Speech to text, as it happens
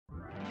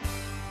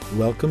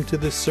Welcome to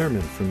this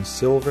sermon from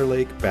Silver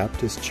Lake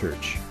Baptist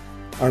Church.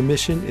 Our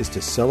mission is to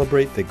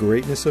celebrate the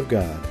greatness of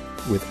God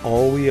with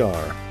all we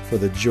are for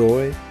the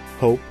joy,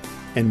 hope,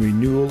 and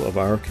renewal of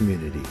our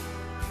community.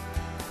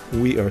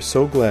 We are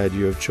so glad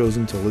you have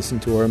chosen to listen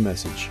to our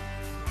message.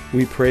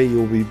 We pray you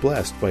will be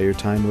blessed by your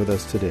time with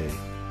us today.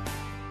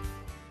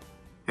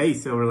 Hey,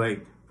 Silver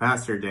Lake,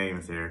 Pastor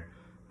James here.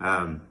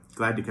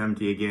 Glad to come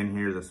to you again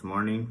here this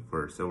morning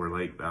for Silver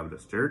Lake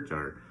Baptist Church,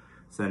 our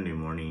Sunday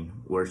morning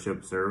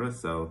worship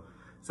service. So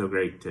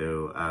great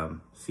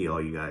to see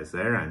all you guys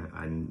there.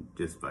 And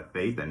just by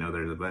faith, I know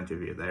there's a bunch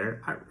of you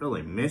there. I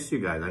really miss you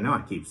guys. I know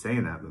I keep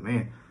saying that, but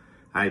man,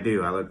 I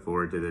do. I look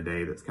forward to the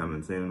day that's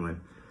coming soon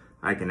when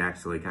I can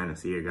actually kind of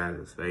see your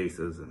guys'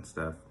 faces and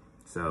stuff.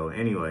 So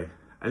anyway,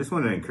 I just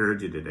want to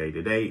encourage you today.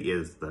 Today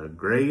is the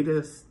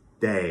greatest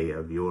day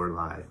of your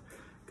life.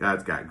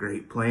 God's got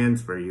great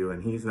plans for you,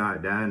 and He's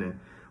not done. And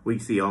we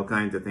see all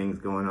kinds of things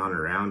going on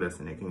around us,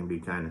 and it can be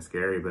kind of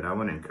scary. But I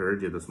want to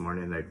encourage you this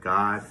morning that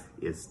God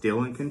is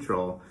still in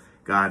control.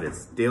 God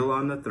is still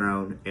on the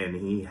throne, and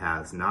He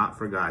has not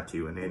forgot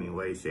you in any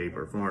way, shape,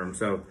 or form.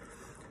 So,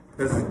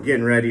 this is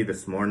getting ready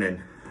this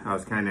morning. I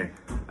was kind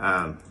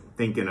of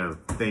thinking of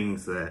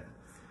things that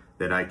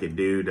I could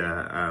do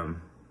to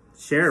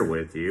share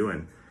with you,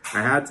 and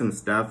I had some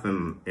stuff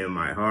in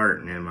my heart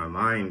and in my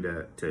mind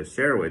to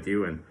share with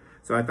you. And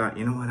so I thought,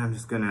 you know what, I'm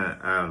just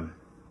gonna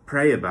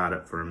pray about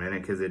it for a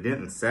minute, because it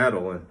didn't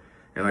settle. And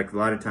like a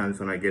lot of times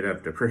when I get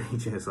up to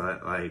preach, it's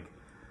like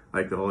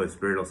the Holy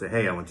Spirit will say,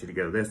 hey, I want you to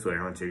go this way,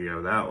 I want you to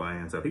go that way.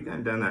 And so He kind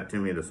of done that to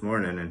me this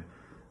morning,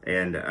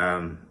 and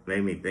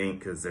made me think,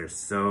 because there's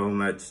so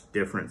much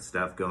different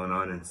stuff going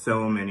on in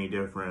so many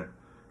different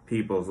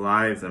people's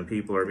lives, and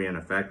people are being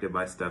affected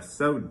by stuff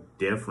so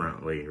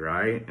differently,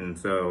 right? And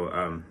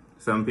so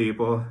some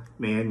people,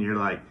 man, you're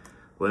like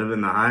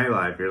living the high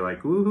life. You're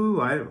like, woohoo,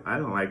 I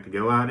don't like to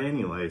go out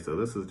anyway, so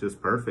this is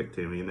just perfect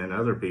to me. And then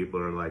other people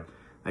are like,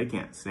 they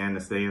can't stand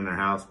to stay in their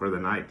house for the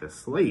night to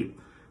sleep,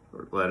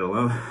 let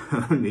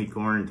alone be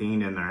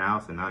quarantined in their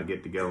house and not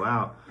get to go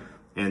out.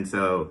 And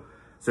so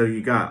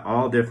you got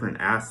all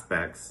different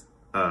aspects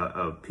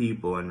of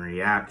people and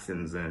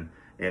reactions, and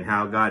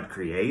how God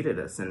created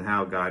us and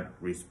how God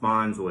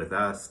responds with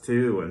us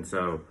too. And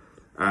so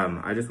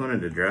I just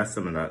wanted to address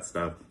some of that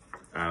stuff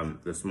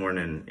this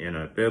morning in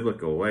a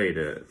biblical way,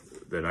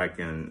 that I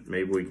can,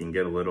 maybe we can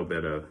get a little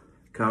bit of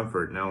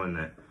comfort knowing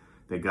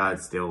that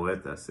God's still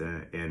with us,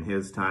 and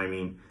His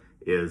timing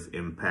is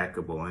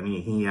impeccable, and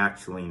he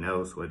actually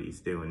knows what He's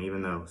doing,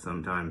 even though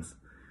sometimes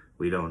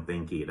we don't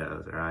think He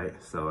does, right?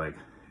 So like,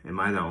 am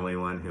I the only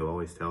one who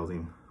always tells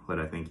Him what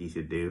I think He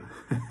should do?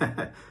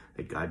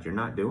 Like, God, you're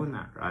not doing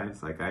that, right?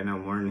 It's like, I know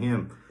more than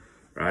Him,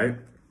 right?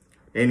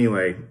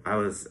 Anyway, I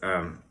was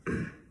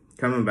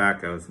coming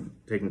back. I was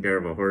taking care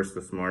of a horse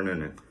this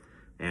morning,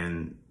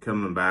 and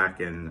coming back,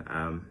 and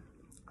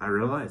I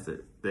realized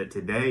that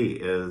today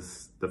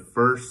is the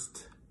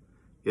first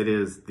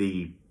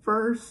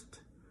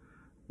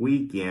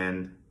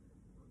weekend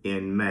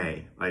in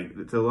May.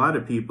 Like, to a lot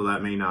of people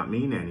that may not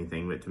mean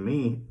anything, but to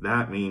me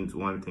that means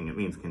one thing. It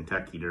means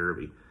Kentucky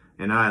Derby.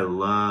 And I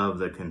love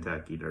the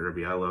Kentucky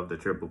Derby. I love the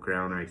Triple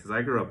Crown races.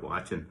 I grew up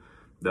watching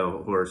the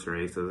horse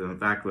races. In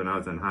fact, when I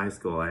was in high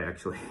school, I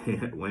actually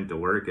went to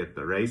work at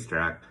the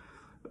racetrack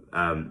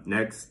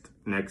next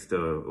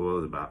to, well, it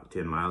was about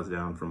 10 miles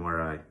down from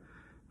where I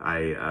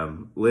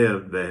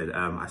lived. But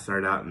I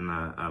started out in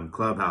the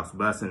clubhouse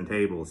bussing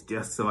tables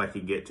just so I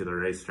could get to the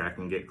racetrack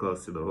and get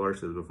close to the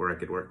horses before I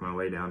could work my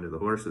way down to the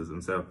horses.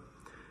 And so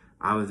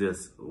I was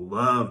just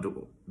loved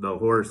the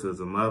horses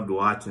and loved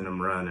watching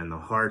them run and the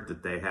heart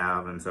that they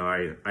have. And so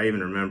I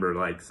even remember,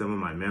 like, some of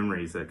my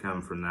memories that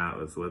come from that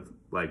was with,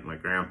 like, my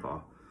grandpa.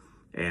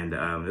 And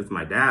it's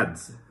my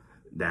dad's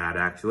dad,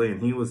 actually,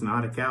 and he was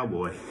not a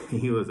cowboy.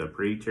 He was a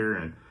preacher,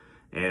 and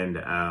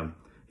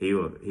he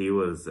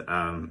was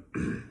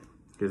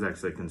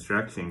actually a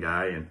construction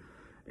guy,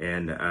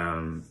 and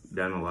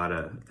done a lot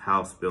of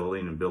house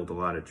building and built a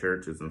lot of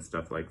churches and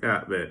stuff like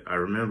that. But I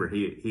remember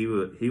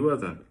he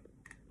wasn't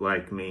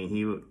like me.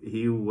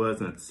 He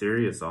wasn't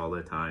serious all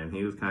the time.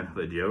 He was kind of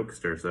a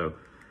jokester. So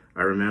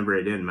I remember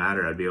it didn't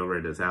matter. I'd be over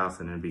at his house,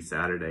 and it'd be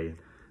Saturday.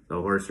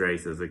 The horse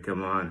races would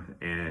come on,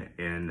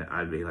 and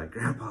I'd be like,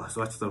 Grandpa, let's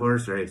watch the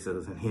horse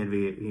races. And he'd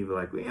be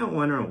like, we don't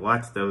want to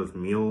watch those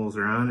mules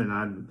run. And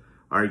I'd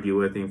argue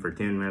with him for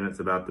 10 minutes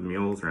about the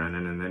mules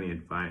running, and then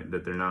he'd find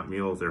that they're not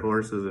mules, they're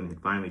horses. And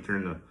he'd finally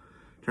turn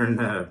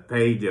the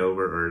page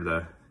over, or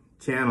the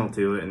channel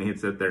to it, and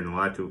he'd sit there and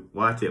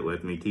watch it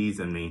with me,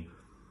 teasing me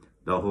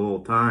the whole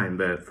time.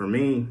 But for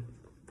me,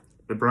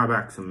 it brought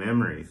back some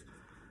memories.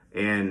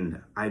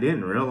 And I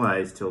didn't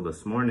realize till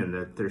this morning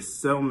that there's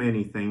so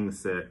many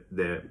things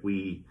that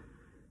we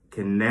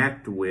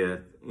connect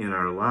with in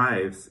our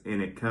lives,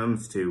 and it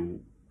comes to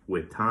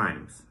with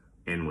times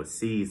and with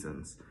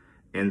seasons.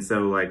 And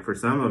so, like, for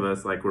some of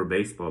us, like, we're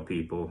baseball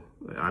people.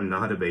 I'm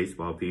not a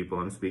baseball people.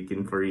 I'm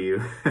speaking for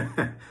you.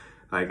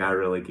 Like, I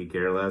really could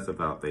care less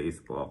about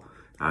baseball.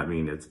 I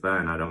mean, it's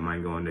fun. I don't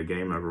mind going to a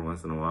game every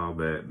once in a while,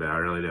 but I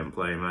really didn't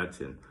play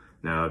much. And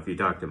Now, if you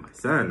talk to my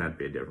son, that'd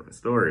be a different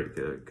story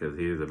because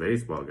he was a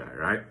baseball guy,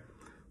 right?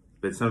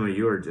 But some of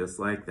you are just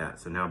like that.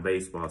 So now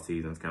baseball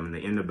season's coming.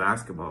 The end of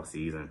basketball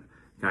season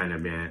kind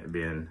of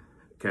been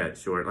cut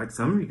short. Like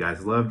some of you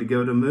guys love to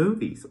go to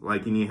movies,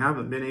 like, and you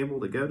haven't been able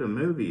to go to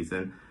movies.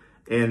 And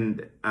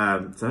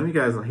some of you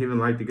guys even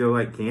like to go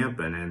like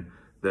camping, and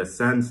the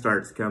sun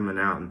starts coming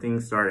out and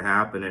things start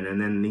happening.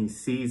 And then these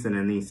seasons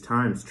and these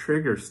times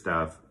trigger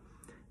stuff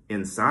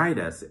inside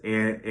us,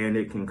 and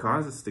it can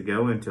cause us to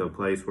go into a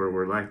place where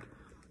we're like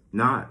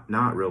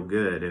not real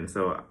good. And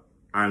so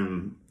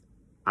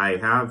I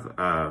have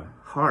a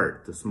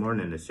heart this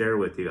morning to share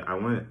with you. I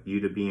want you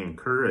to be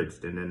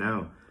encouraged and to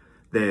know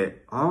that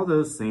all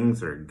those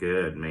things are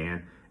good,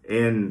 man.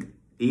 And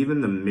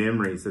even the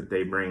memories that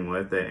they bring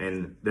with it,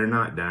 and they're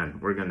not done.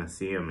 We're going to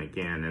see them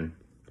again,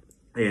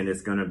 and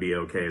it's going to be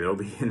okay. There'll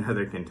be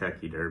another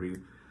Kentucky Derby.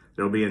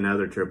 There'll be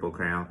another Triple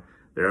Crown.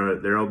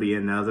 There'll be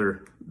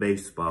another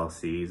baseball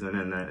season,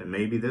 and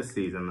maybe this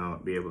season they'll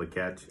be able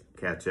to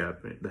catch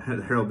up.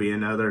 There'll be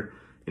another,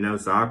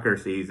 soccer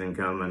season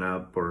coming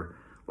up, or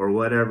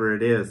whatever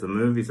it is. The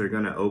movies are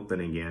going to open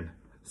again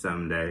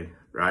someday,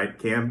 right?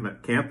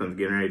 Camping's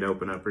getting ready to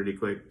open up pretty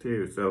quick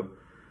too. So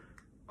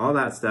all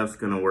that stuff's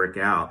going to work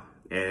out,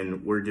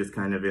 and we're just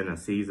kind of in a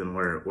season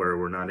where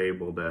we're not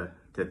able to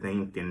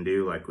think and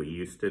do like we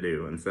used to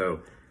do. And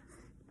so,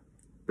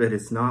 but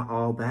it's not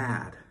all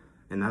bad.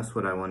 And that's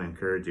what I want to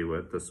encourage you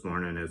with this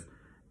morning is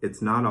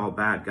it's not all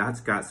bad.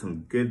 God's got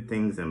some good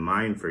things in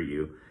mind for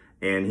you,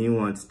 and he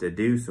wants to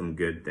do some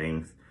good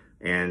things.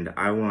 And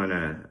I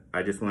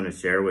just want to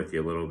share with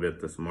you a little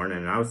bit this morning.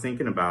 And I was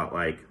thinking about,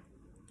 like,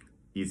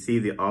 you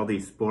see all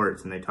these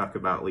sports and they talk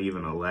about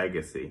leaving a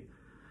legacy.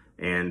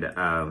 And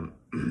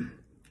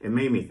it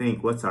made me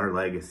think, what's our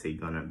legacy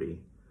going to be?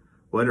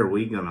 What are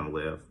we going to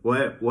live?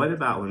 What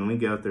about when we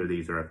go through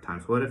these rough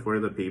times? What if we're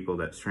the people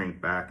that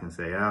shrink back and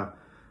say, oh,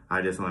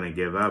 I just want to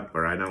give up,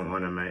 or I don't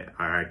want to make,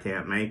 or I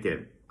can't make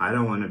it. I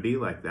don't want to be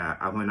like that.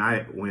 When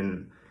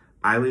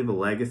I leave a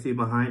legacy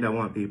behind, I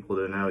want people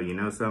to know, you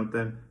know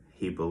something?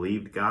 He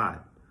believed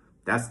God.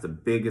 That's the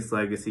biggest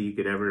legacy you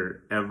could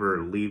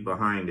ever leave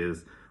behind,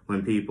 is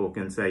when people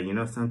can say, you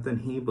know something?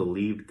 He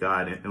believed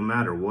God, and no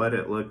matter what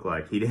it looked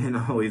like. He didn't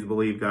always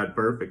believe God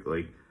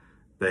perfectly,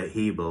 but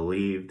he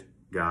believed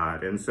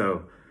God. And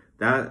so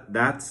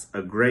that's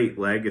a great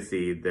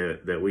legacy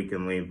that we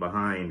can leave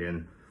behind.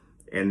 And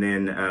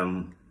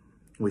then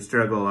we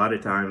struggle a lot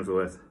of times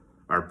with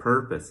our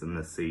purpose in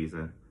this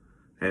season.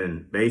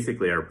 And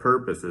basically our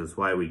purpose is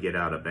why we get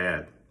out of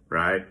bed,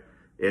 right?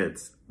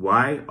 It's,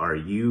 why are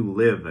you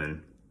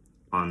living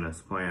on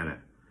this planet?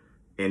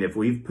 And if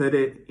we've put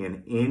it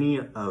in any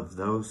of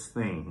those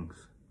things,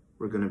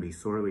 we're going to be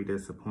sorely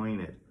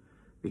disappointed,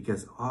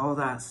 because all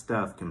that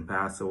stuff can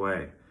pass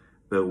away.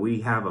 But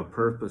we have a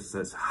purpose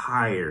that's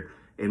higher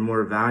and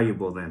more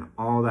valuable than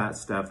all that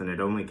stuff, and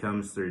it only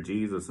comes through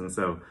Jesus. And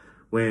so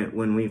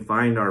when we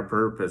find our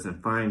purpose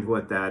and find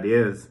what that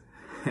is,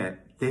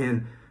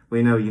 then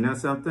we know, you know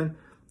something?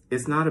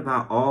 It's not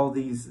about all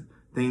these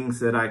things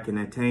that I can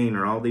attain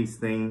or all these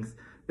things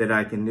that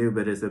I can do,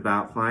 but it's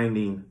about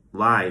finding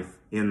life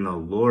in the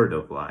Lord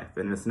of life.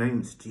 And his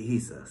name's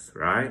Jesus,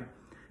 right?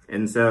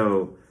 And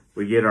so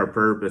we get our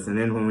purpose. And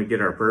then when we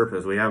get our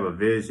purpose, we have a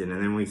vision,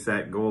 and then we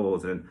set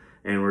goals, and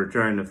we're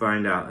trying to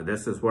find out,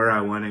 this is where I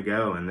want to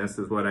go, and this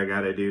is what I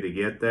got to do to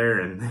get there.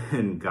 And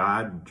then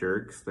God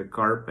jerks the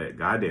carpet.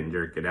 God didn't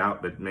jerk it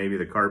out, but maybe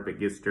the carpet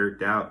gets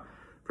jerked out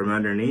from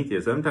underneath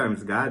you.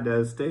 Sometimes God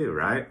does too,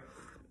 right?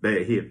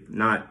 But he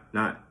not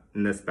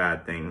in this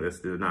bad thing. This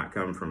does not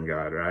come from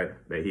God, right?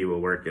 But he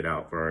will work it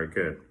out for our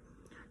good.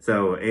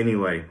 So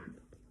anyway,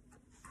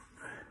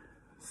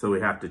 so we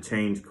have to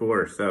change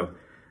course. So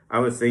I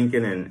was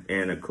thinking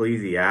in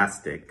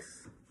Ecclesiastes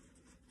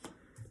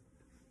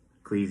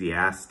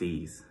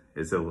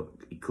is a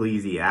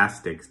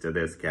ecclesiastics to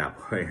this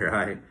cowboy,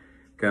 right?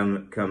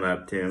 Come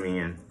up to me,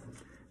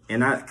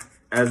 and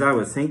as I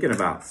was thinking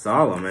about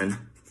Solomon,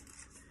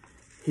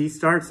 he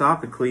starts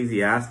off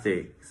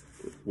Ecclesiastes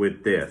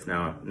with this.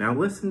 Now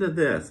listen to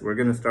this. We're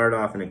going to start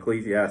off in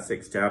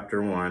Ecclesiastes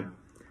chapter 1,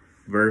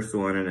 verse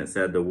 1, and it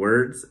said, the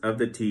words of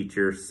the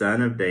teacher,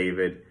 son of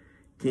David,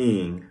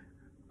 king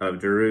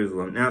of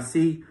Jerusalem. Now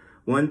see,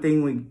 one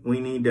thing we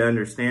need to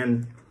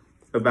understand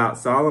about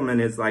Solomon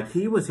is, like,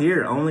 he was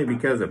here only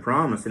because of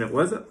promise. And it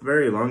wasn't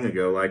very long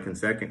ago, like in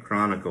 2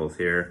 Chronicles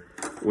here,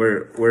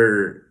 where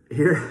we're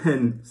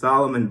hearing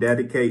Solomon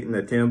dedicating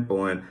the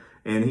temple,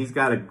 and he's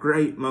got a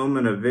great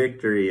moment of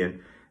victory.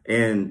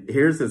 And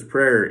here's his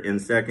prayer in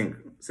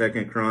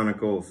 2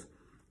 Chronicles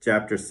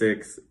chapter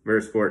 6,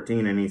 verse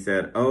 14. And he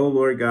said, O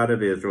Lord God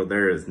of Israel,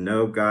 there is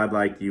no God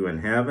like you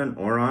in heaven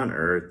or on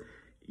earth,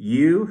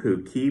 you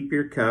who keep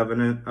your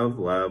covenant of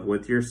love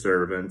with your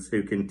servants,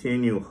 who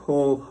continue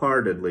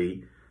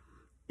wholeheartedly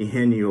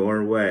in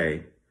your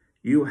way.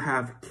 You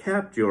have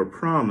kept your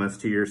promise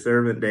to your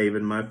servant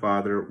David, my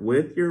father.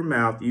 With your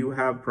mouth you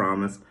have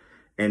promised,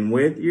 and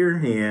with your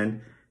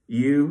hand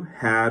you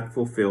had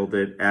fulfilled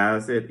it,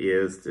 as it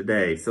is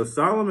today. So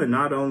Solomon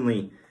not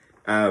only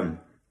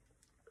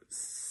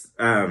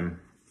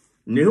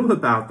knew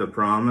about the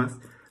promise,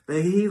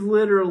 but he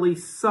literally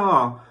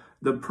saw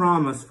the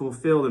promise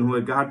fulfilled in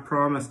what God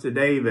promised to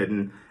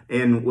David,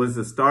 and was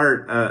the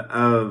start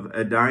of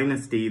a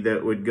dynasty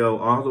that would go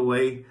all the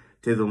way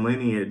to the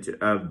lineage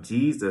of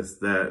Jesus,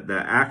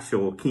 the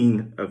actual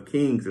King of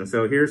Kings. And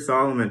so here's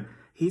Solomon.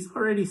 He's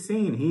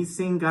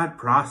seen God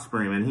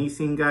prosper him, and he's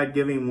seen God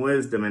give him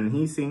wisdom, and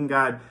he's seen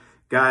God,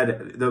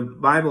 the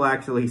Bible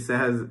actually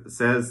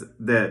says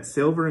that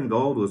silver and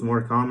gold was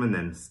more common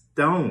than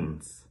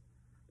stones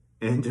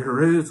in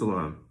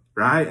Jerusalem,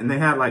 right? And they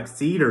had like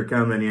cedar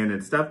coming in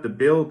and stuff to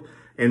build,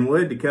 and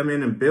wood to come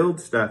in and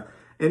build stuff.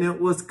 And it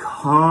was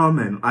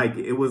common. Like,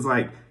 it was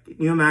like, can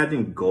you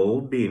imagine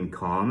gold being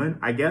common?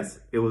 I guess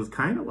it was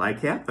kind of like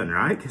heaven,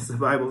 right? Because the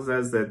Bible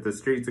says that the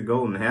streets of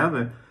gold in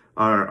heaven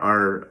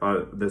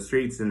the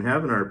streets in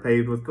heaven are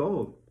paved with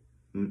gold.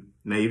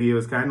 Maybe it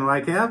was kind of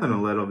like heaven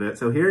a little bit.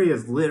 So here he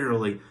is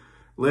literally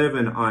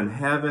living on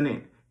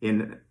heaven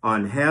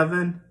on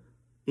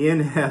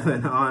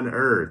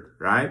earth,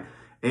 right?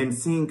 And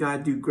seeing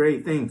God do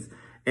great things.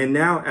 And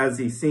now as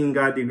he's seeing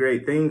God do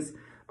great things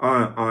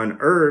on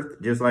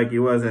earth, just like he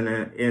was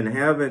in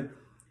heaven,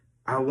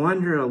 I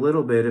wonder a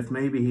little bit if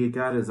maybe he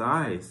got his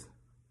eyes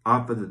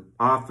off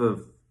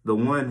of the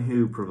one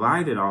who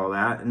provided all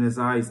that, and his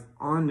eyes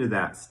onto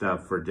that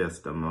stuff for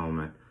just a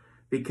moment.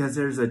 Because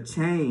there's a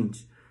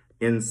change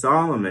in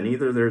Solomon.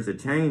 Either there's a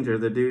change or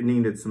the dude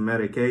needed some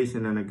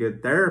medication and a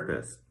good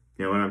therapist.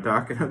 You know what I'm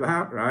talking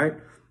about, right?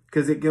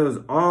 Because it goes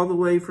all the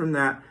way from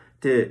that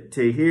to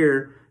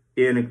here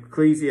in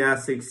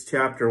Ecclesiastes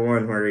chapter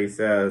 1, where he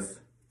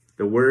says,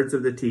 the words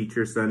of the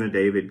teacher, son of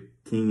David,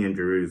 king in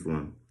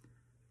Jerusalem.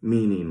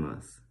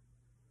 Meaningless,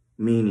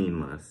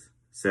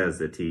 says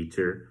the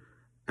teacher.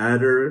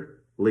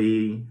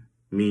 Utterly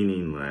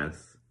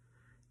meaningless.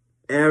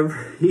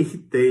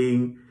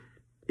 Everything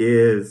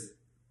is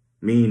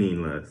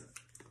meaningless.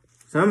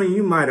 Some of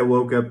you might have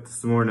woke up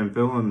this morning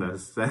feeling the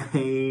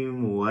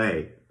same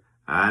way.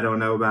 I don't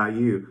know about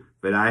you,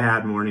 but I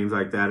had mornings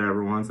like that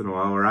every once in a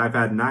while, or I've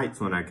had nights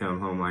when I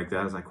come home like that.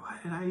 I was like, why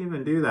did I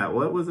even do that?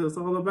 What was this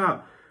all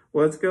about?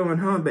 What's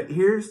going on? But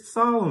here's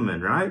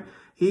Solomon, right?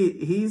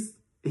 He's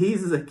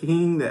the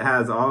king that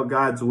has all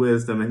God's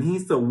wisdom, and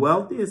he's the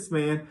wealthiest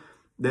man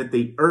that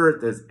the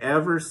earth has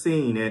ever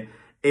seen.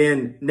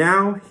 And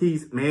now and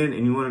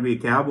you want to be a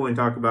cowboy and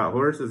talk about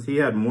horses, he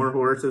had more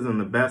horses and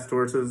the best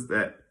horses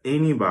that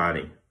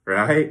anybody,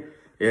 right?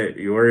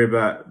 You worry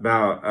about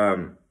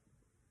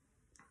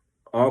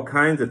all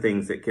kinds of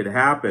things that could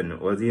happen.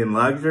 Was he in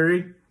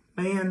luxury?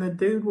 Man, the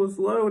dude was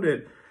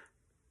loaded.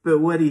 But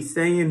what he's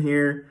saying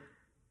here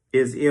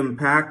is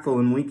impactful,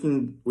 and we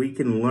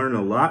can learn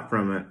a lot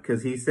from it,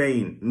 because he's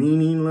saying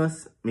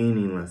meaningless,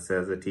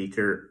 says the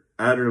teacher.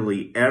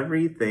 Utterly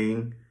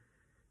everything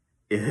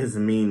is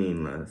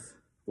meaningless.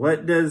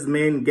 What does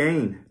man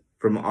gain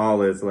from all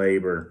his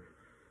labor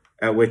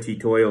at which he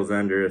toils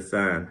under the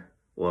sun?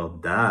 Well,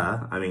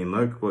 duh. I mean,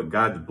 look what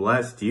God's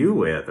blessed you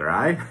with,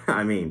 right?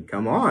 I mean,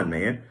 come on,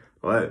 man.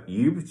 Well,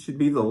 you should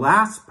be the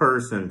last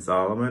person,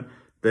 Solomon,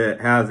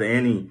 that has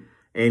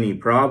any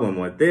problem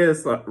with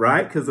this,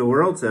 right? Because the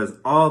world says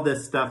all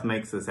this stuff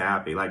makes us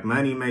happy. Like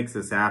money makes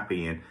us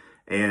happy,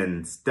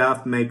 and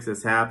stuff makes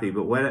us happy.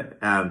 But what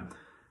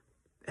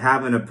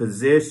having a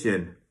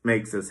position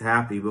makes us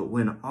happy. But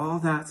when all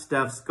that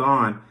stuff's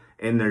gone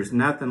and there's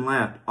nothing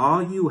left,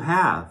 all you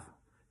have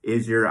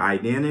is your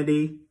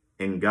identity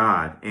in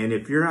God. And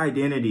if your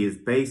identity is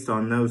based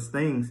on those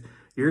things,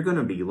 you're going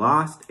to be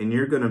lost, and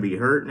you're going to be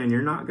hurting, and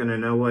you're not going to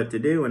know what to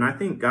do. And I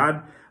think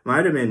God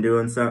might have been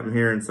doing something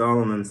here in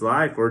Solomon's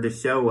life, or to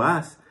show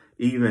us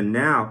even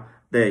now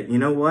that, you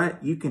know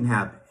what, you can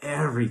have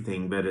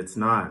everything, but it's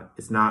not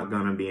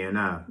going to be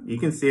enough. You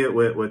can see it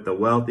with the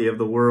wealthy of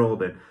the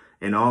world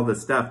and all the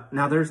stuff.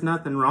 Now, there's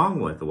nothing wrong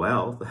with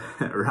wealth,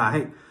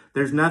 right?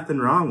 There's nothing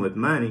wrong with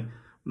money.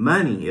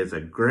 Money is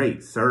a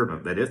great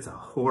servant, but it's a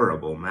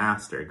horrible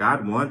master.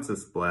 God wants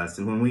us blessed,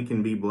 and when we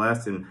can be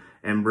blessed and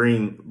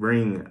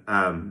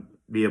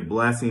be a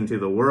blessing to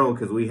the world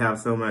because we have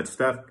so much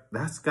stuff,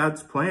 that's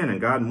God's plan,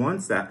 and God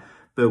wants that.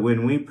 But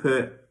when we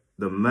put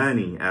the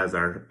money as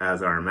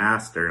our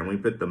master, and we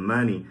put the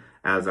money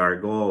as our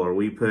goal, or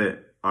we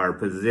put our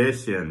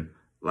position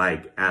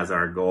like as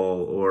our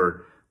goal,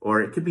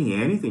 or it could be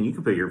anything. You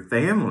could put your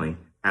family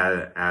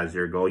as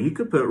your goal. You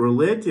could put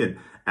religion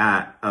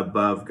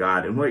above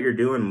God. And what you're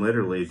doing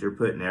literally is you're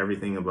putting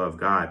everything above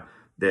God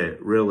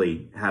that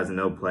really has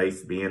no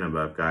place being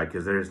above God,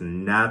 because there's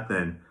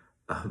nothing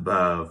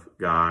above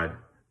God,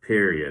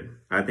 period.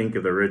 I think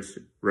of the rich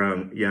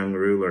young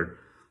ruler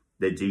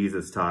that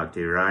Jesus talked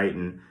to, right?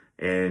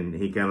 And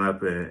he come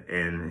up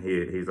and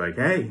he's like,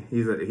 hey,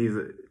 he's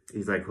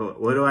like,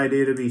 what do I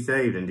do to be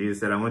saved? And Jesus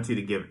said, I want you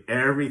to give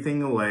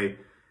everything away,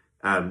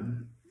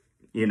 and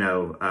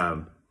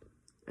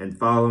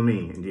follow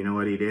me. And do you know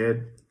what he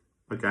did?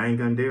 Look, I ain't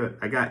gonna do it.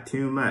 I got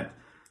too much.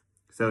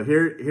 So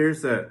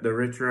here's the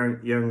rich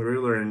young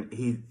ruler, and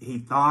he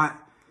thought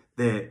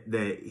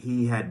that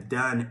he had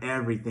done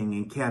everything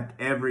and kept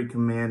every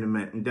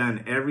commandment and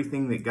done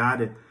everything that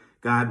God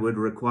God would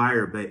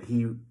require, but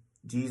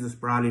Jesus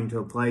brought him to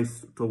a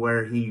place to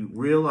where he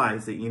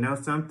realized that, you know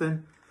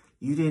something?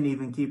 You didn't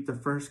even keep the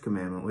first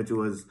commandment, which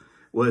was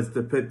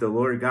to put the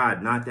Lord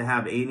God, not to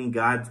have any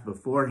gods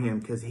before him,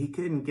 because he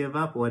couldn't give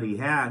up what he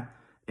had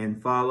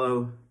and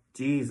follow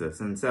Jesus.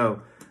 And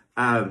so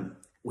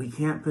we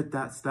can't put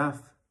that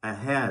stuff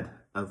ahead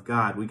of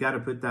God. We got to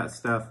put that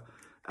stuff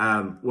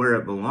where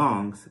it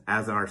belongs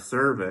as our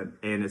servant.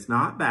 And it's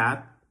not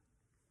bad,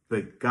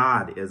 but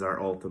God is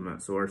our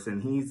ultimate source,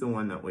 and he's the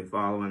one that we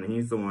follow, and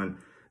he's the one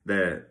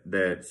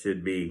that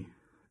should be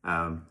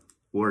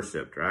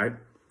worshipped, right?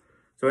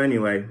 So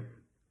anyway,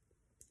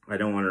 I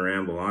don't want to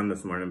ramble on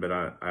this morning, but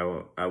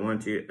I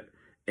want you,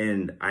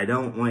 and I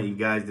don't want you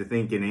guys to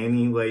think in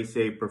any way,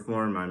 shape, or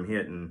form I'm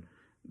hitting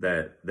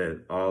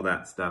that all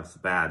that stuff's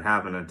bad.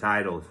 Having a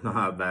title is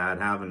not bad.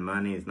 Having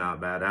money is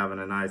not bad. Having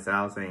a nice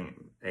house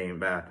ain't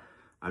bad.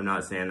 I'm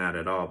not saying that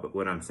at all. But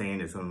what I'm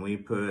saying is when we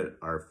put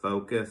our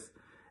focus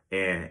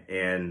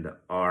and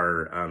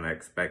our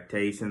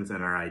expectations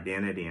and our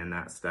identity in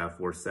that stuff,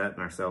 we're setting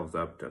ourselves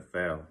up to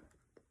fail.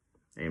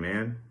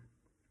 Amen.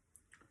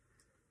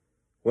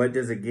 What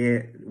does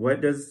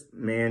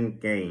man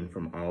gain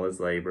from all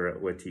his labor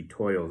at which he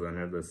toils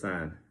under the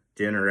sun?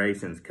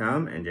 Generations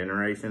come and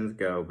generations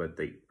go, but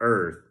the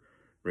earth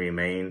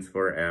remains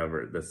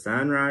forever. The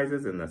sun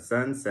rises and the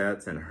sun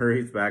sets and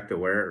hurries back to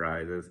where it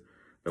rises.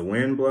 The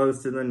wind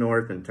blows to the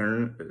north and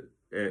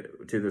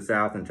to the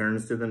south and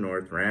turns to the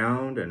north.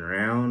 Round and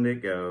round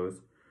it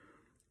goes,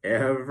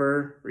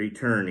 ever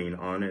returning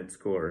on its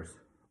course.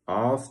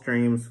 All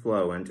streams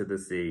flow into the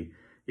sea,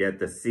 yet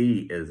the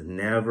sea is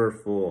never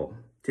full.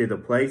 To the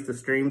place the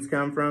streams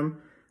come from,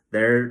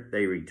 there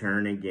they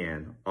return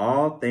again.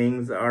 All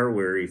things are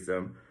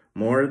wearisome,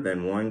 more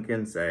than one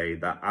can say.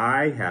 The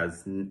eye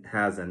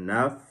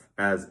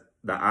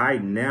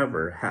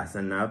never has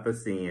enough of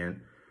seeing,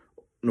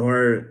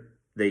 nor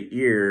the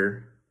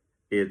ear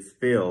its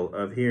fill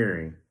of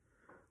hearing.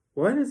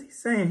 What is he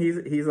saying?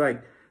 He's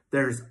like,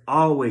 there's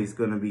always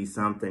going to be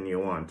something you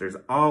want. There's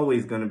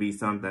always going to be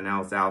something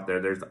else out there.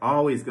 There's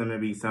always going to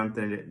be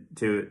something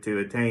to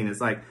attain.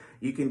 It's like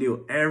you can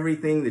do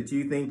everything that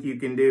you think you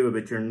can do,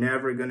 but you're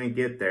never going to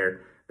get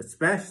there,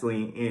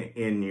 especially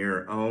in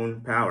your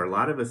own power. A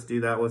lot of us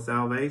do that with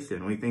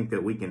salvation. We think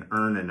that we can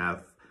earn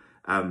enough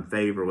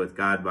favor with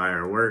God by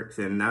our works,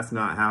 and that's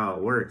not how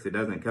it works. It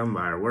doesn't come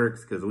by our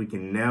works, because we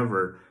can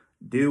never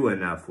do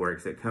enough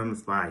works. It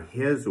comes by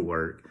his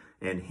work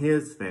and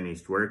his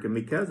finished work, and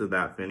because of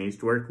that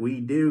finished work, we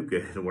do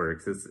good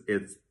works.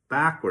 It's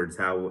backwards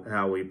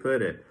how we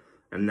put it,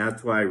 and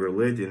that's why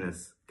religion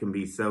can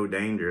be so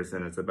dangerous,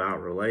 and it's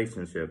about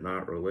relationship,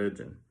 not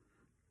religion.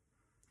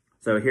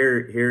 So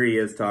here he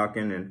is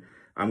talking, and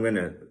I'm going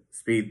to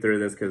speed through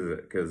this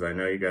because I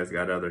know you guys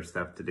got other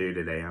stuff to do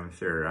today, I'm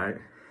sure, right?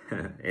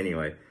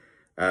 Anyway,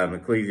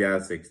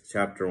 Ecclesiastes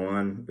chapter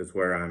 1 is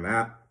where I'm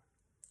at,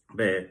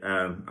 but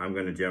I'm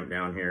going to jump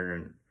down here,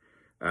 and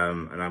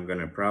I'm going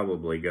to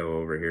probably go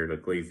over here to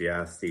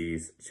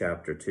Ecclesiastes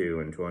chapter 2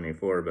 and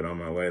 24, but on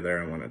my way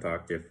there, I want to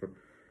talk to you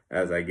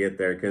as I get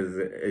there, because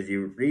as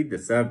you read the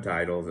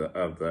subtitles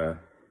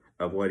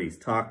of what he's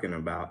talking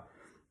about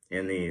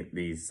in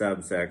these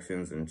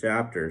subsections and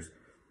chapters,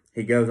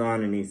 he goes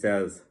on and he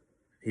starts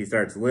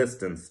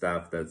listing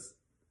stuff that's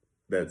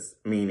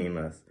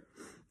meaningless.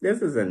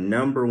 This is a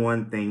number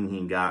one thing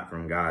he got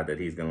from God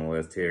that he's going to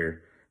list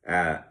here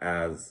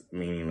as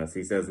meaningless.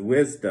 He says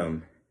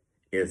wisdom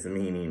is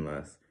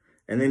meaningless.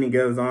 And then he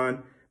goes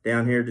on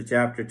down here to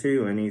chapter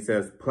 2 and he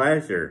says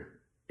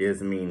pleasure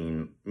is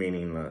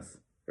meaningless,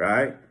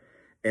 right?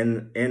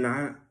 And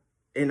I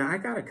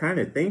got to kind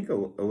of think a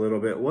little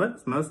bit,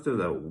 what's most of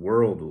the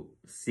world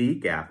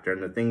seek after,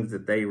 and the things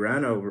that they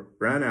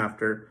run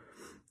after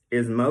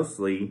is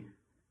mostly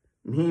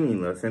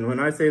meaningless. And when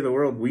I say the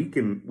world, we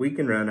can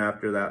run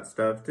after that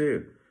stuff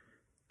too.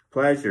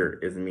 Pleasure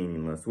is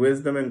meaningless.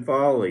 Wisdom and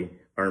folly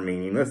are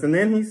meaningless. And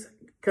then he's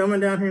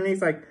coming down here and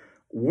he's like,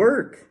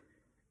 work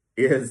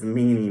is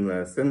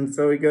meaningless. And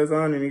so he goes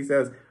on and he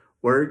says,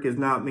 work is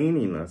not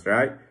meaningless,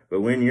 right?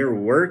 But when you're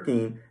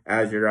working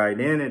as your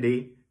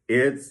identity,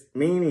 it's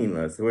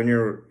meaningless. When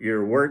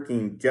you're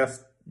working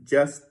just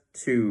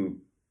to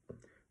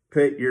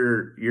put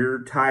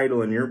your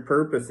title and your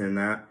purpose in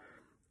that,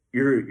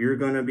 you're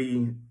going to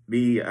be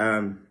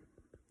beaten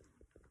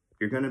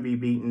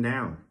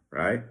down,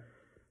 right?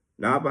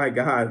 Not by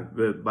God,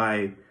 but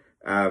by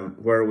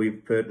where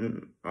we've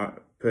putting.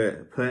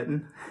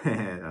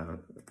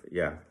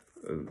 Yeah,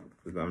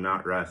 I'm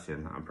not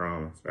rushing, I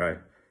promise, right?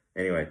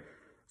 Anyway,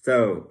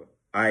 so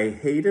I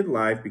hated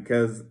life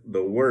because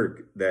the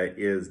work that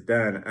is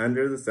done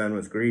under the sun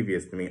was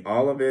grievous to me.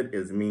 All of it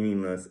is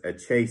meaningless, a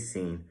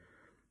chasing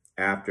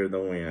after the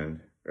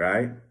wind,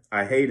 right?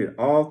 I hated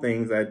all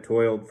things I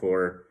toiled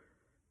for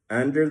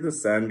under the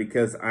sun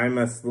because I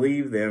must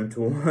leave them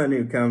to one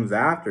who comes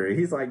after.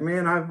 He's like,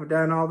 man, I've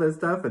done all this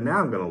stuff and now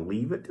I'm going to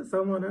leave it to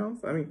someone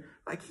else. I mean,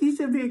 like, he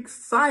should be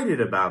excited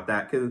about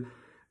that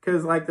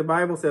because like the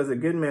Bible says, a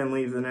good man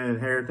leaves an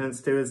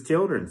inheritance to his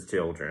children's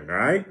children,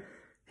 right?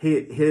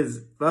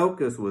 his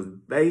focus was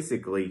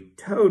basically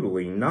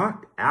totally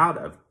knocked out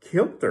of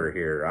kilter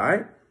here,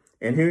 right?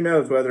 And who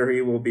knows whether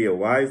he will be a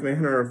wise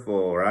man or a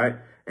fool, right?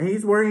 And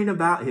he's worrying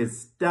about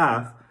his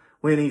stuff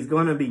when he's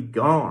going to be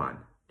gone.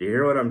 Do you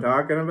hear what I'm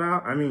talking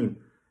about? I mean,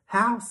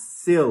 how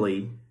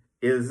silly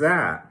is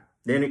that?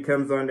 Then it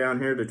comes on down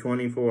here to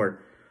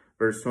 24,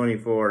 verse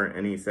 24,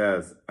 and he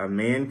says, a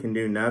man can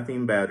do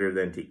nothing better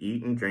than to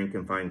eat and drink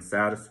and find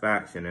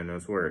satisfaction in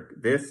his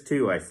work. This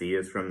too, I see,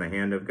 is from the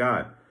hand of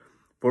God.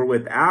 For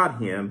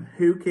without him,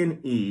 who can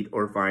eat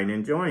or find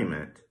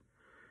enjoyment?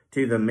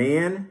 To the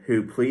man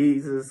who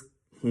pleases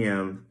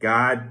him,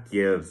 God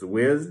gives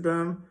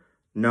wisdom,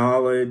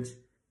 knowledge,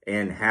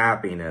 and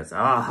happiness.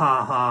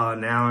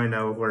 Now I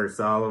know where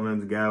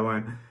Solomon's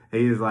going.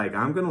 He's like,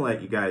 I'm going to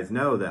let you guys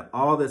know that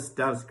all this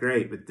stuff's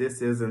great, but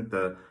this isn't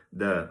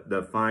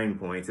the fine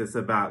points. It's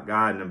about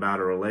God and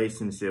about a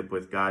relationship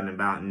with God and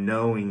about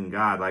knowing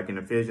God. Like in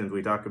Ephesians,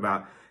 he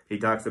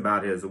talks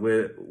about his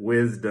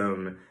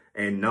wisdom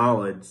and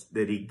knowledge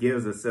that he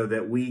gives us so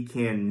that we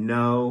can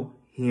know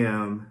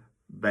him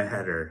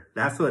better.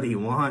 That's what he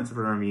wants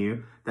from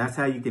you. That's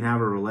how you can have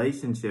a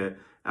relationship.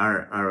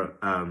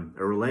 A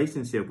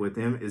relationship with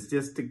him is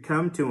just to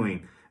come to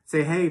him.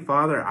 Say, hey,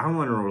 Father, I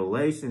want a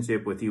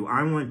relationship with you.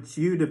 I want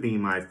you to be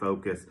my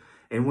focus.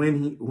 And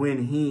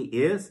when he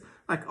is,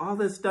 like all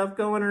this stuff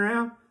going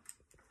around,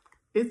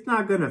 it's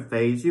not going to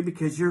faze you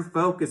because your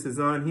focus is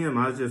on him.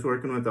 I was just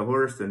working with a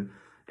horse and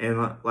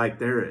like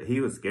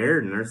he was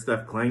scared and there's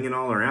stuff clanging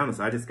all around us.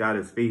 I just got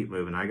his feet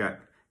moving. I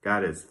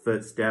got his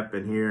foot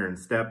stepping here and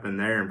stepping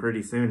there. And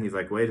pretty soon he's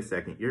like, wait a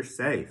second, you're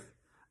safe.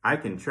 I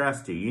can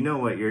trust you. You know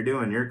what you're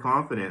doing. You're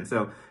confident.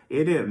 So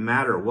it didn't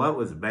matter what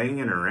was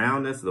banging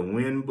around us, the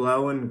wind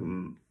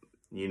blowing,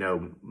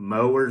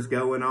 mowers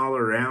going all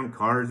around,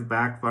 cars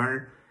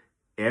backfiring.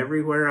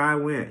 Everywhere I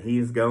went,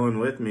 he's going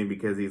with me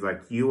because he's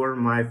like, you are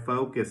my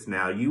focus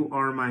now. You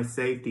are my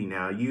safety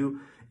now.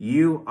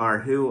 You are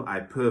who I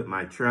put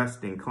my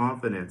trust and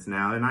confidence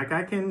now. And like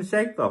I can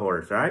shake the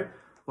horse, right?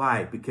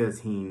 Why?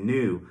 Because he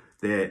knew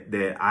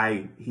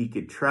that he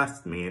could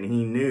trust me, and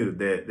he knew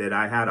that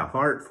I had a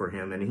heart for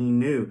him, and he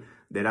knew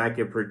that I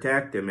could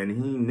protect him,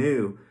 and he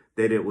knew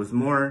that it was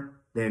more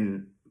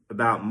than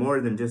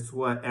just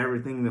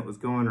everything that was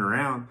going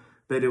around,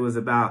 but it was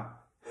about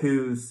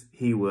whose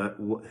he was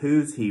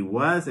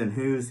and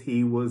whose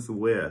he was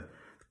with.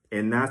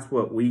 And that's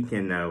what we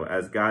can know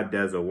as God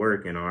does a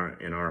work in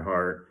our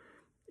heart,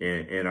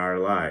 in our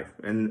life.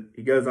 And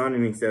he goes on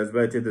and he says,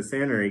 but to the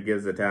sinner, he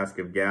gives the task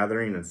of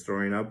gathering and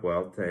storing up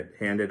wealth to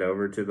hand it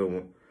over to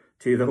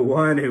the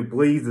one who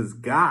pleases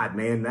God.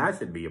 Man, that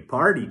should be a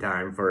party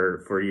time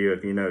for you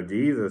if you know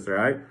Jesus,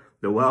 right?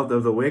 The wealth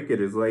of the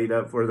wicked is laid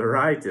up for the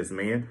righteous,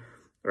 man,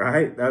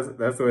 right?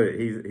 That's what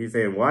he's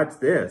saying. Watch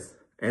this.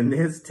 And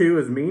this too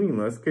is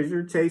meaningless because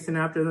you're chasing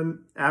after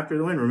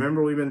the wind.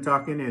 Remember, we've been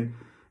talking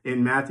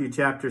in Matthew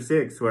chapter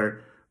 6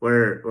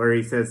 where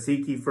he says,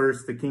 seek ye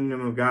first the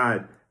kingdom of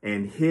God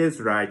and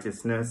his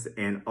righteousness,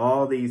 and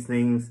all these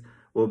things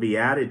will be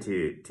added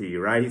to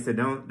you, right? He said,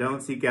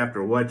 don't seek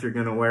after what you're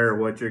going to wear or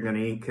what you're going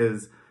to eat,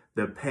 because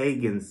the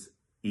pagans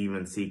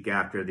even seek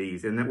after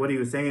these. And what he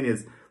was saying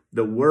is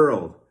the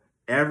world,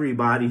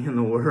 everybody in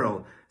the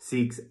world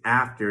seeks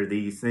after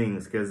these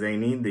things because they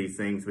need these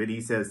things. But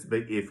he says,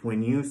 but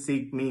when you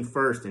seek me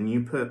first and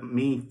you put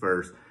me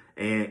first,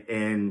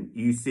 and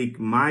you seek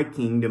my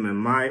kingdom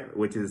and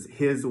which is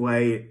his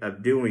way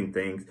of doing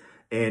things,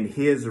 and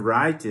his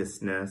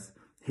righteousness,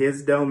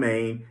 his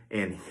domain,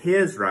 and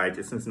his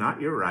righteousness, not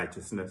your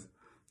righteousness,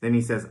 then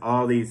he says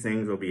all these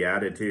things will be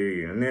added to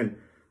you. And then,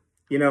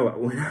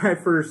 when I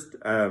first,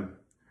 I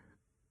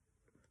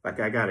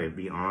got to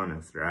be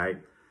honest, right?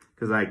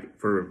 Because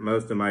for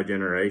most of my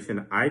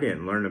generation, I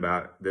didn't learn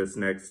about this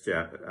next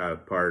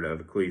part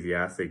of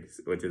Ecclesiastes,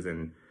 which is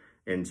in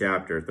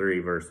chapter 3,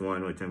 verse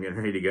 1, which I'm getting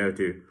ready to go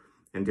to,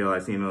 until I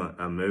seen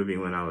a movie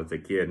when I was a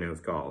kid, and it was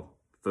called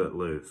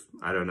Footloose.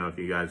 I don't know if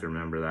you guys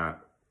remember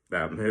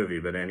that movie,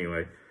 but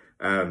anyway,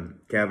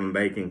 Kevin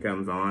Bacon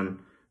comes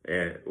on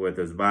with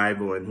his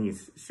Bible, and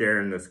he's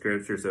sharing the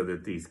scripture so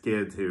that these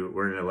kids who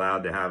weren't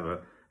allowed to have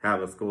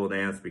a school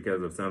dance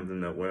because of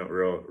something that went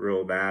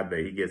real bad, but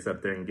he gets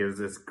up there and gives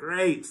this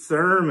great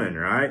sermon,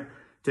 right,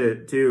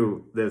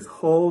 to this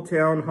whole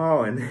town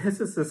hall. And this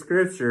is the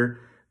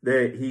scripture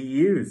that he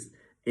used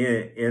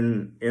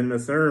in the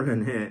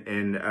sermon.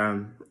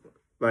 And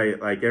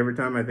like every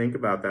time I think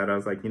about that, I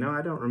was like,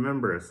 I don't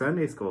remember a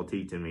Sunday school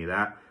teaching me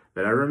that,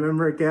 but I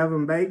remember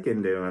Kevin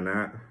Bacon doing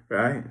that,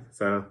 right?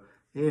 So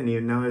he didn't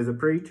even know he was a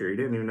preacher. He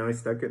didn't even know he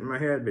stuck it in my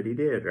head, but he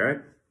did,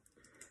 right?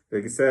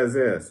 It says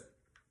this: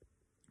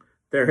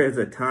 there is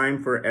a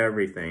time for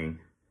everything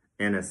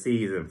and a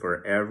season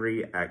for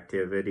every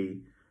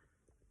activity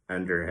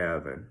under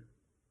heaven.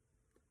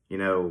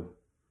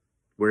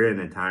 We're in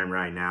a time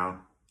right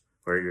now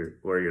where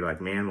you're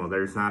like, man, well,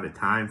 there's not a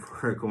time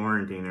for a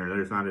quarantine, or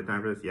there's not a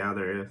time for this. Yeah,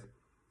 there is.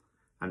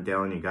 I'm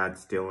telling you,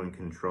 God's still in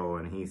control,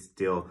 and he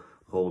still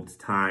holds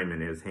time in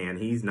his hand.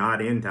 He's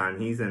not in time.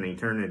 He's in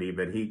eternity,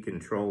 but he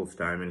controls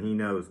time, and he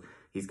knows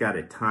He's got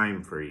a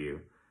time for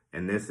you.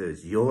 And this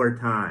is your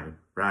time,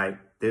 right?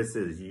 This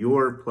is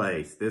your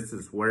place. This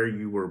is where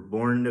you were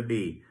born to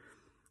be.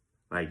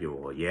 Like,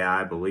 well, yeah,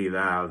 I believe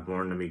that. I was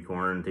born to be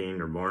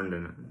quarantined or born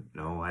to...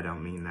 No, I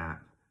don't mean that.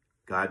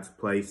 God's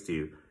placed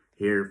you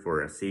here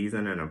for a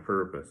season and a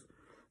purpose.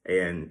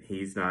 And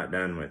he's not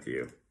done with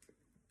you.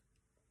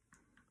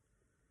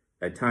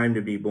 A time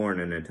to be born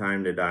and a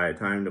time to die, a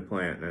time to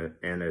plant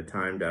and a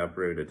time to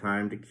uproot, a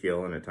time to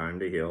kill and a time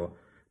to heal,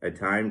 a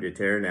time to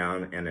tear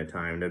down and a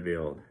time to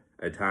build,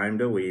 a time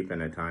to weep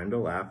and a time to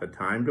laugh, a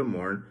time to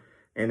mourn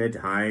and a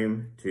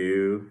time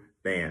to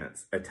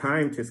dance, a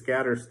time to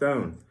scatter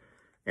stones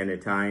and a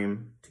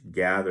time to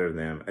gather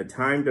them, a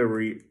time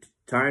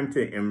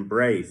to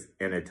embrace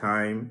and a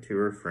time to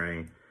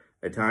refrain,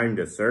 a time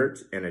to search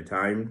and a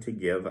time to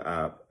give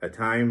up, a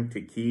time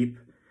to keep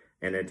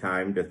and a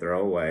time to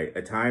throw away,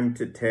 a time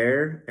to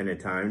tear and a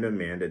time to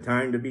mend, a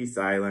time to be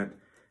silent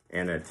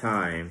and a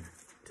time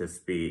to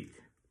speak,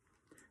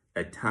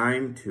 a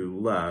time to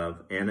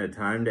love and a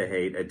time to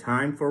hate, a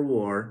time for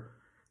war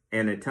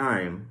and a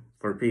time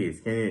for peace.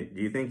 Do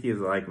you think he's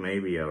like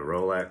maybe a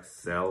Rolex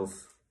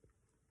sales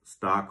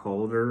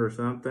stockholder or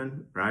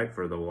something, right,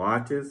 for the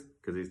watches?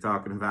 Because he's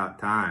talking about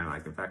time.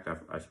 Like, in fact, I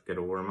could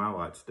have worn my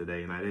watch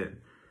today and I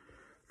didn't,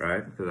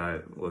 right? Because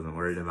I wasn't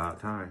worried about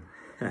time.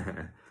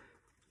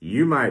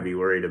 You might be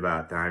worried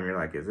about time. You're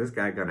like, is this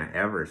guy going to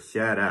ever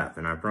shut up?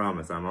 And I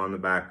promise, I'm on the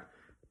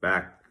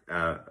back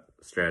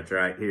stretch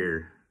right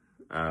here.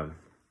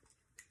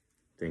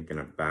 Thinking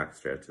of back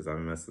stretches.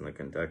 I'm missing the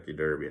Kentucky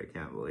Derby. I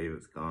can't believe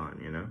it's gone,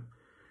 you know?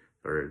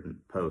 Or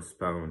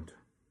postponed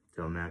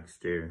till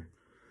next year.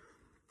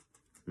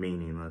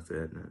 Meaningless,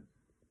 isn't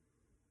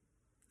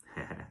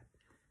it?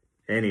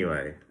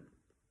 Anyway.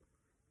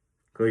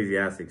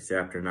 Ecclesiastes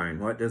chapter 9.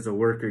 What does a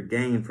worker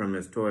gain from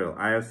his toil?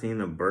 I have seen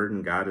the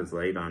burden God has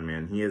laid on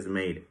man. He has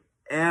made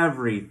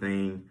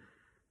everything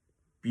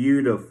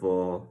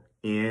beautiful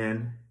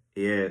in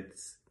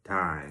its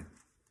time.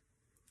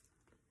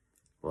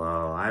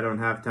 Well, I don't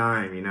have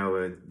time. You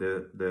know,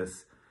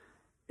 this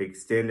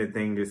extended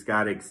thing just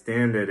got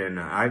extended and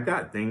I've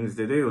got things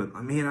to do.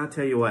 I mean, I'll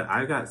tell you what,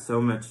 I've got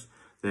so much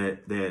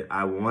that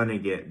I want to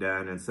get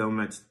done and so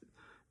much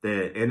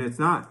and it's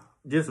not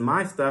just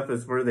my stuff,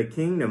 is for the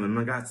kingdom, and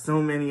I got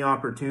so many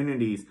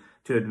opportunities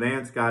to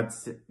advance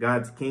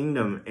God's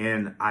kingdom,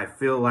 and I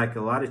feel like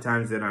a lot of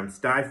times that I'm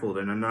stifled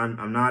and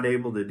I'm not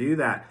able to do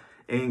that.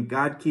 And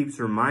God keeps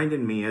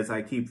reminding me as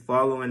I keep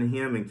following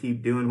him and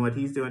keep doing what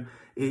he's doing,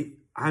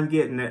 I'm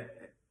getting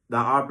the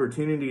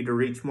opportunity to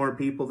reach more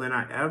people than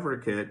I ever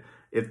could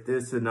if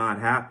this had not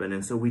happened.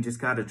 And so we just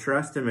got to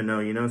trust him and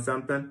know, you know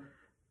something?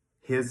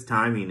 His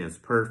timing is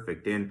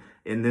perfect. In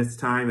this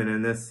time and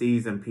in this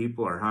season,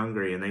 people are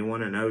hungry and they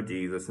want to know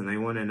Jesus and they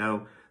want to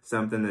know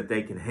something that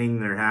they can hang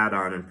their hat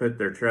on and put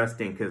their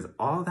trust in, because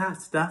all that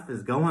stuff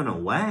is going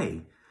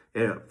away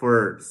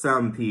for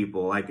some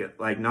people.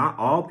 Like not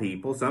all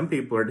people. Some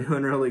people are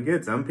doing really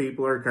good. Some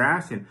people are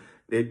crashing.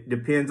 It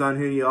depends on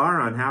who you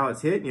are, on how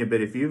it's hitting you.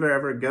 But if you've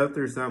ever go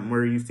through something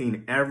where you've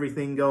seen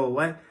everything go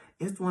away,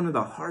 it's one of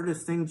the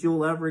hardest things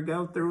you'll ever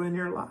go through in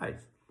your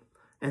life.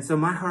 And so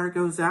my heart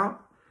goes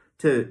out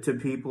to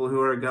people who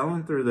are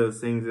going through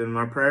those things. And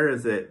my prayer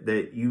is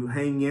that you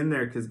hang in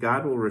there, because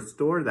God will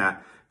restore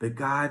that. But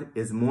God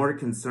is more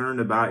concerned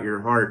about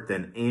your heart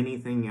than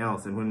anything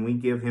else. And when we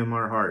give him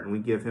our heart and we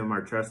give him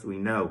our trust, we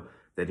know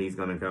that he's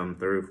going to come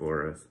through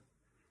for us.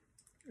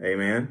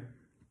 Amen.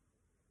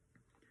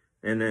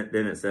 And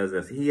then it says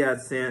this: he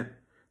has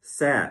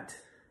sat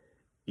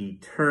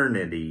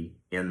eternity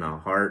in the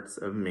hearts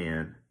of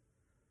men.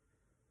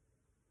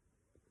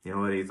 You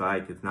know what he's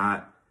like? It's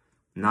not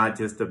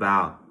just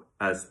about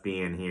us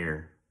being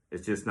here.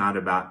 It's just not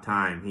about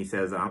time. He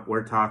says,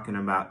 we're talking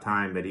about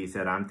time, but he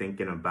said, I'm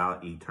thinking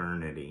about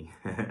eternity.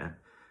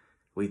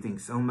 We think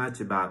so much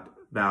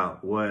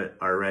about what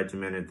our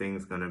regimented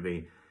thing's going to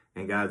be.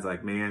 And God's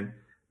like, man,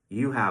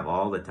 you have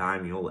all the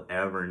time you'll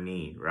ever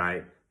need,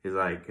 right? He's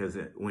like, because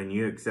when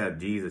you accept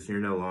Jesus, you're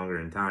no longer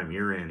in time.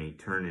 You're in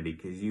eternity,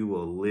 because you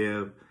will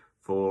live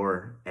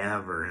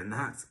forever. And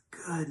that's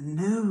good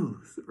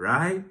news,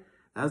 right?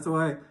 That's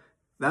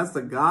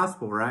the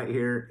gospel right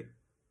here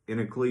in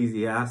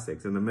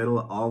Ecclesiastes, in the middle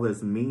of all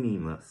this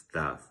meaningless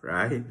stuff,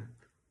 right?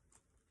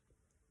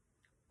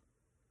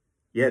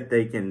 Yet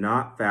they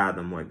cannot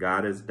fathom what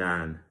God has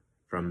done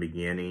from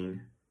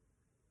beginning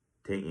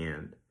to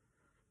end.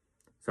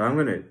 So I'm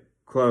going to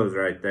close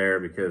right there,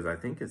 because I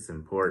think it's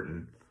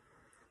important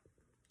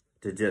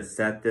to just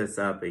set this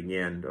up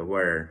again to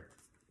where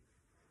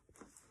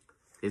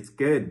it's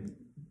good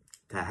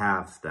to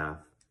have stuff,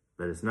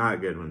 but it's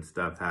not good when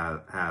stuff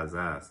has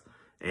us.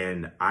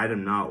 And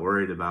I'm not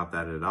worried about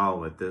that at all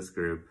with this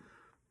group,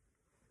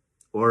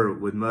 or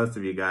with most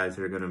of you guys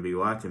who are going to be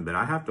watching. But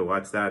I have to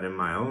watch that in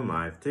my own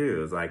life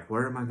too. It's like,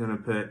 where am I going to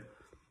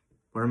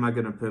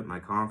put my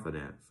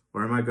confidence?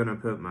 Where am I going to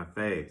put my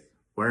faith?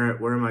 Where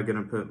am I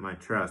going to put my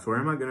trust? Where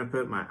am I going to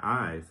put my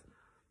eyes?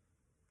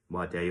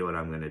 Well, I'll tell you what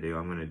I'm going to do.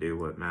 I'm going to do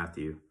what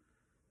Matthew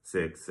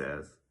 6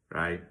 says,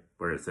 right?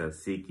 where it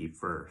says, seek ye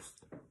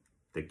first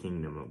the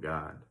kingdom of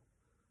God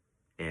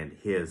and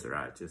his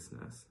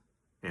righteousness,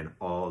 and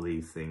all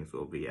these things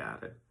will be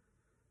added.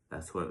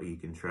 That's what you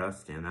can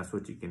trust in. That's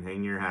what you can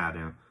hang your hat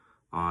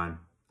on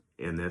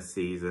in this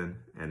season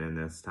and in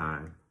this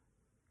time.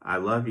 I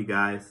love you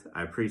guys.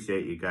 I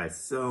appreciate you guys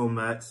so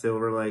much,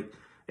 Silver Lake,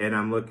 and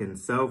I'm looking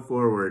so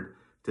forward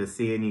to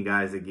seeing you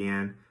guys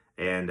again.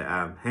 And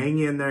hang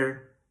in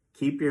there,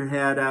 keep your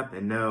head up,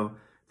 and know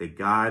that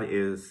God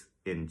is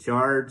in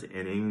charge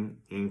and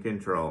in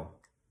control.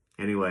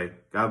 Anyway,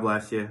 God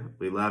bless you.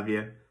 We love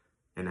you,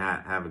 and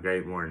have a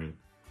great morning.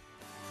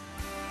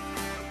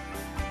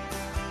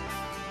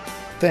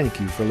 Thank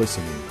you for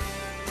listening.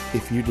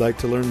 If you'd like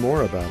to learn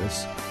more about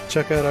us,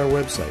 check out our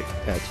website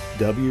at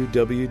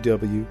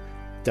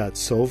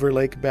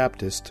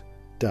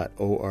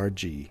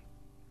www.silverlakebaptist.org.